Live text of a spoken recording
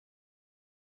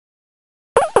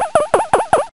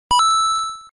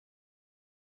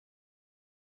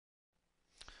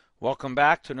Welcome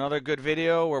back to another good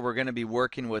video where we're going to be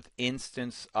working with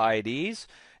instance IDs,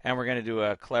 and we're going to do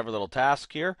a clever little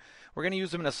task here. We're going to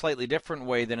use them in a slightly different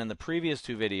way than in the previous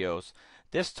two videos.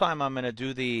 This time I'm going to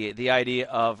do the idea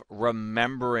of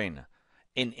remembering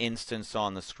an instance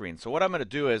on the screen. So what I'm going to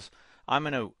do is I'm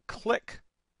going to click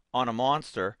on a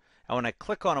monster, and when I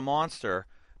click on a monster,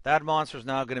 that monster is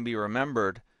now going to be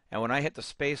remembered, and when I hit the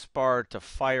space bar to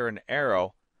fire an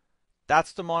arrow,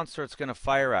 that's the monster it's going to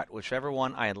fire at, whichever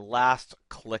one I last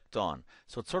clicked on.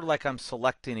 So it's sort of like I'm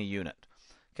selecting a unit.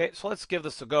 Okay, so let's give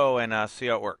this a go and see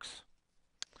how it works.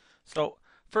 So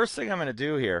first thing I'm going to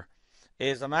do here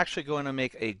is I'm actually going to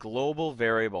make a global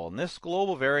variable. And this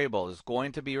global variable is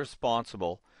going to be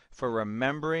responsible for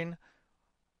remembering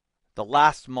the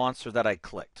last monster that I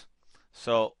clicked.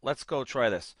 So let's go try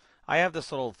this. I have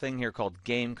this little thing here called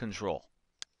game control.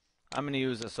 I'm going to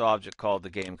use this object called the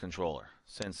game controller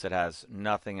since it has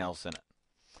nothing else in it.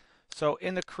 So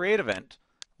in the create event,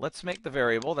 let's make the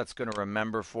variable that's going to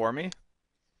remember for me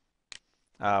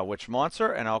which monster,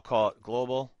 and I'll call it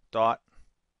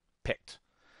global.picked.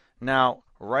 Now,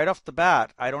 right off the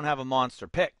bat, I don't have a monster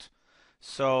picked.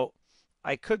 So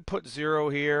I could put 0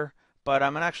 here, but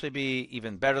I'm going to actually be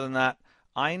even better than that.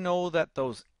 I know that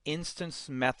those instance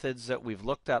methods that we've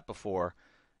looked at before,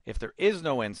 if there is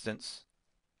no instance,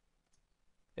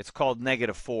 it's called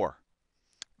 -4.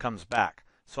 Comes back.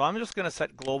 So I'm just going to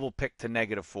set global pick to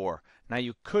 -4. Now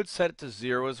you could set it to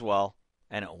 0 as well,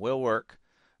 and it will work.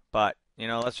 But,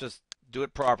 let's just do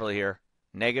it properly here.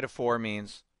 -4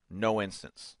 means no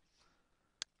instance.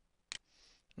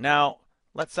 Now,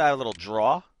 let's add a little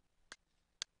draw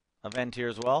event here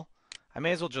as well. I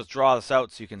may as well just draw this out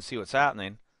so you can see what's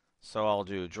happening. So I'll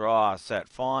do draw set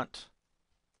font,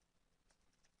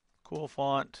 cool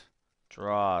font,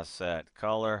 draw set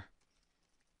color.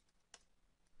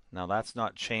 Now that's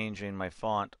not changing my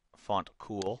font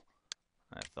cool.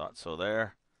 I thought so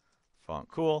there. Font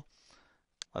cool.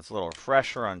 Let's a little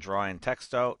refresher on drawing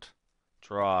text out.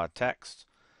 Draw text.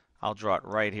 I'll draw it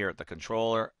right here at the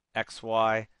controller,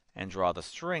 XY, and draw the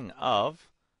string of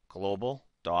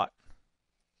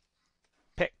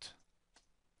global.picked.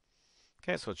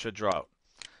 Okay, so it should draw out.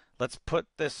 Let's put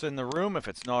this in the room if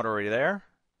it's not already there.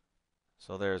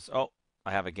 So there's, I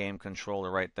have a game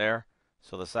controller right there.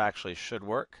 So this actually should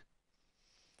work.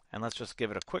 And let's just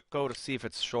give it a quick go to see if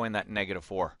it's showing that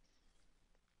 -4.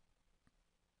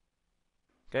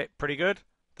 Okay, pretty good.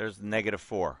 There's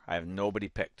 -4. I have nobody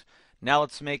picked. Now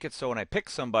let's make it so when I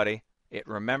pick somebody, it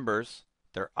remembers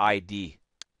their ID.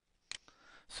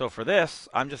 So for this,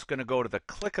 I'm just going to go to the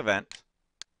click event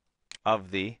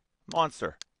of the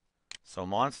monster. So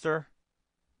monster,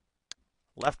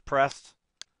 left pressed.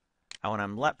 And when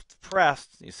I'm left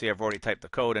pressed, you see I've already typed the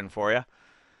code in for you.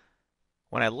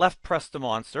 When I left press the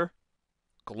monster,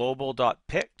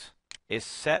 global.picked is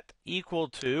set equal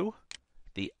to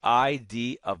the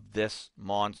ID of this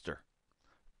monster.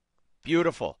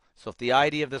 Beautiful. So if the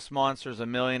ID of this monster is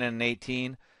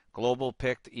 1,018,018, global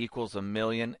picked equals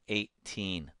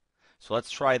 1,018,018. So let's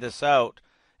try this out.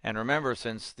 And remember,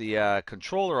 since the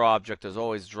controller object is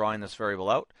always drawing this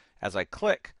variable out, as I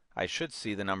click, I should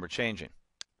see the number changing.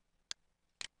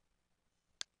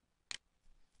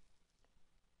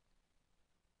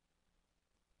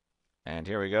 And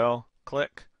here we go.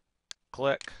 Click,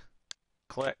 click,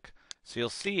 click. So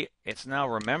you'll see it's now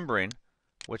remembering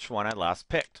which one I last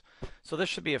picked. So this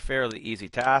should be a fairly easy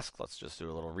task. Let's just do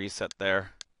a little reset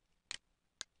there.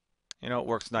 It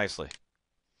works nicely.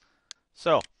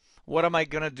 So what am I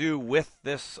going to do with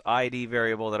this ID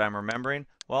variable that I'm remembering?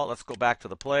 Well, let's go back to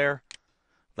the player.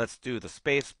 Let's do the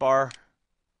space bar.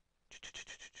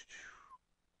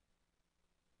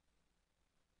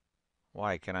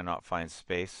 Why can I not find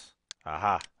space?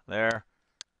 Aha, there.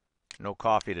 No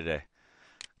coffee today.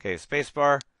 Okay,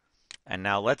 spacebar. And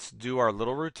now let's do our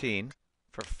little routine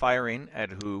for firing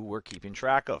at who we're keeping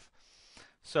track of.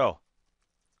 So,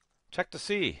 check to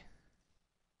see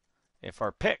if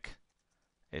our pick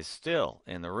is still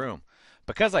in the room.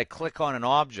 Because I click on an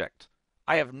object,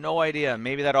 I have no idea.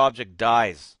 Maybe that object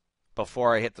dies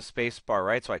before I hit the spacebar,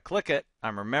 right? So I click it,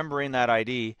 I'm remembering that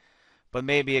ID, but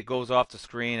maybe it goes off the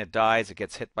screen, it dies, it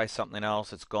gets hit by something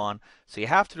else, it's gone. So you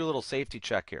have to do a little safety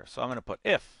check here. So I'm going to put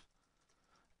if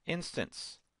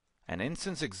instance, and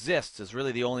instance exists is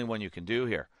really the only one you can do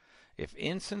here. If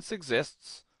instance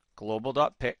exists,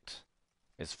 global.picked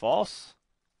is false.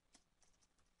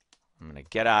 I'm going to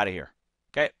get out of here.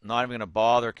 Okay, not even going to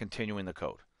bother continuing the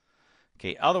code.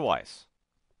 Okay, otherwise,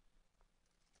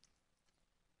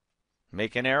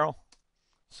 make an arrow.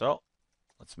 So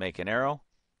let's make an arrow.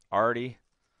 Arty,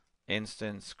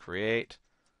 instance, create.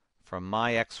 From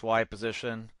my XY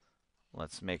position,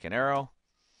 Let's make an arrow.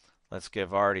 Let's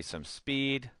give Artie some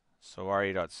speed. So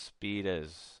Artie.speed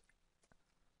is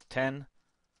 10.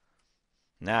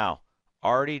 Now,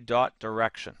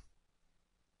 Artie.direction.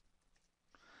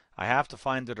 I have to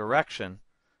find the direction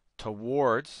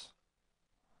towards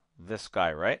this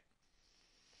guy, right?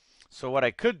 So what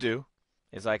I could do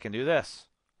is I can do this.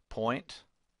 Point,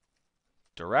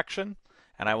 direction,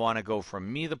 and I want to go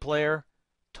from me, the player,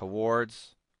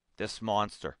 towards this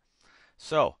monster.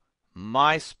 So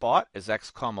my spot is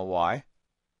X, Y,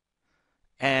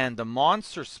 and the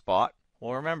monster spot,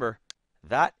 well, remember,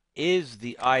 that is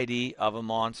the ID of a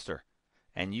monster.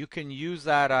 And you can use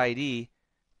that ID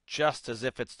just as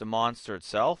if it's the monster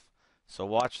itself. So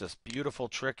watch this beautiful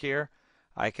trick here.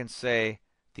 I can say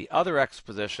the other X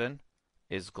position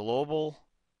is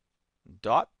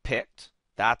global.picked,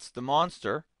 that's the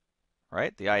monster,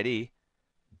 right, the ID,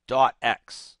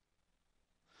 .x.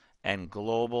 And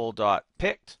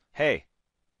global.picked, hey,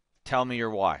 tell me your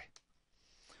Y.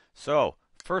 So,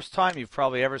 first time you've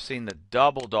probably ever seen the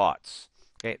double dots.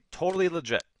 Okay, totally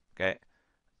legit. Okay,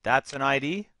 that's an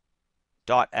ID,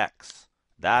 .x.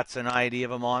 That's an ID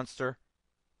of a monster,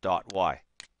 .y.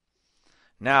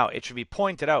 Now, it should be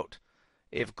pointed out,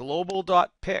 if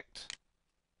global.picked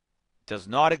does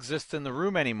not exist in the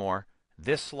room anymore,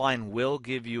 this line will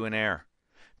give you an error.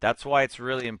 That's why it's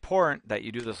really important that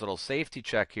you do this little safety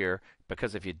check here,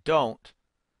 because if you don't,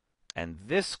 and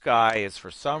this guy is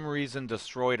for some reason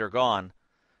destroyed or gone,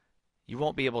 you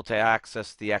won't be able to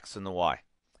access the X and the Y.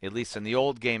 At least in the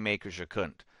old game makers you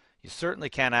couldn't. You certainly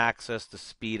can't access the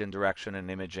speed and direction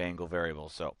and image angle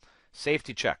variables. So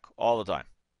safety check all the time.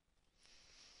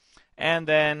 And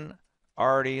then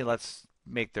Artie, let's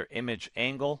make their image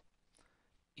angle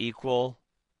equal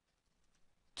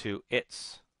to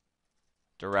its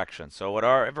direction. So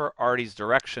whatever Artie's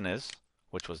direction is,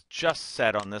 which was just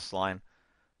set on this line,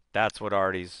 that's what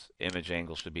Artie's image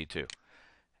angle should be too.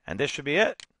 And this should be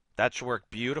it. That should work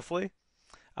beautifully.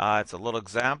 It's a little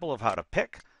example of how to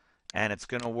pick, and it's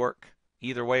going to work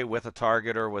either way with a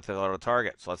target or without a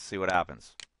target. So let's see what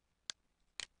happens.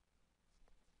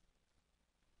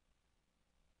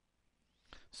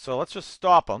 So let's just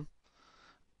stop them.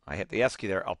 I hit the S key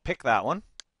there. I'll pick that one.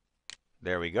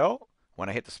 There we go. When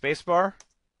I hit the space bar,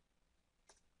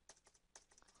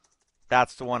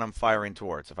 that's the one I'm firing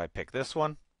towards. If I pick this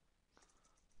one,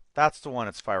 that's the one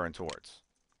it's firing towards.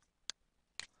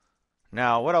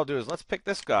 Now what I'll do is let's pick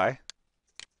this guy,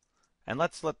 and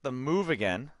let's let them move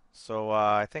again. So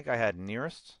I think I had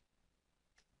nearest,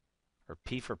 or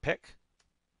P for pick.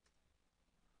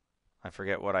 I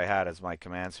forget what I had as my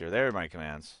commands here. There are my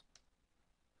commands.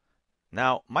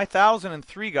 Now, my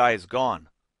 1003 guy is gone.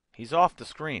 He's off the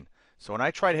screen. So when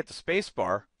I try to hit the space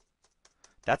bar,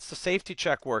 that's the safety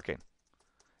check working.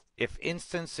 If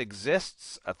instance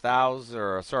exists,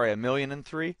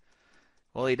 1,003,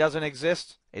 well, he doesn't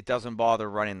exist, it doesn't bother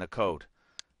running the code.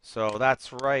 So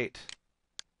that's right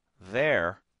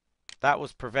there. That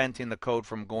was preventing the code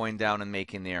from going down and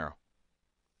making the arrow.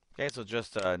 Okay, so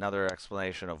just another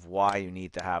explanation of why you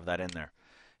need to have that in there.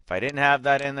 If I didn't have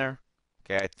that in there,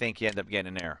 okay, I think you end up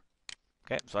getting an error.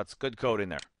 Okay, so that's good code in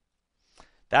there.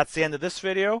 That's the end of this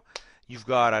video. You've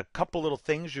got a couple little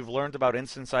things you've learned about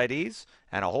instance IDs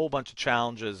and a whole bunch of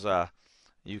challenges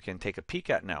you can take a peek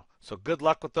at now. So good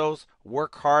luck with those.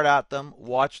 Work hard at them.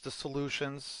 Watch the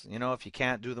solutions. You know, if you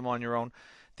can't do them on your own,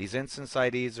 these instance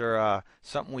IDs are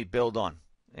something we build on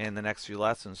in the next few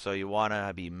lessons. So you want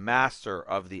to be master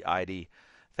of the ID.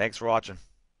 Thanks for watching.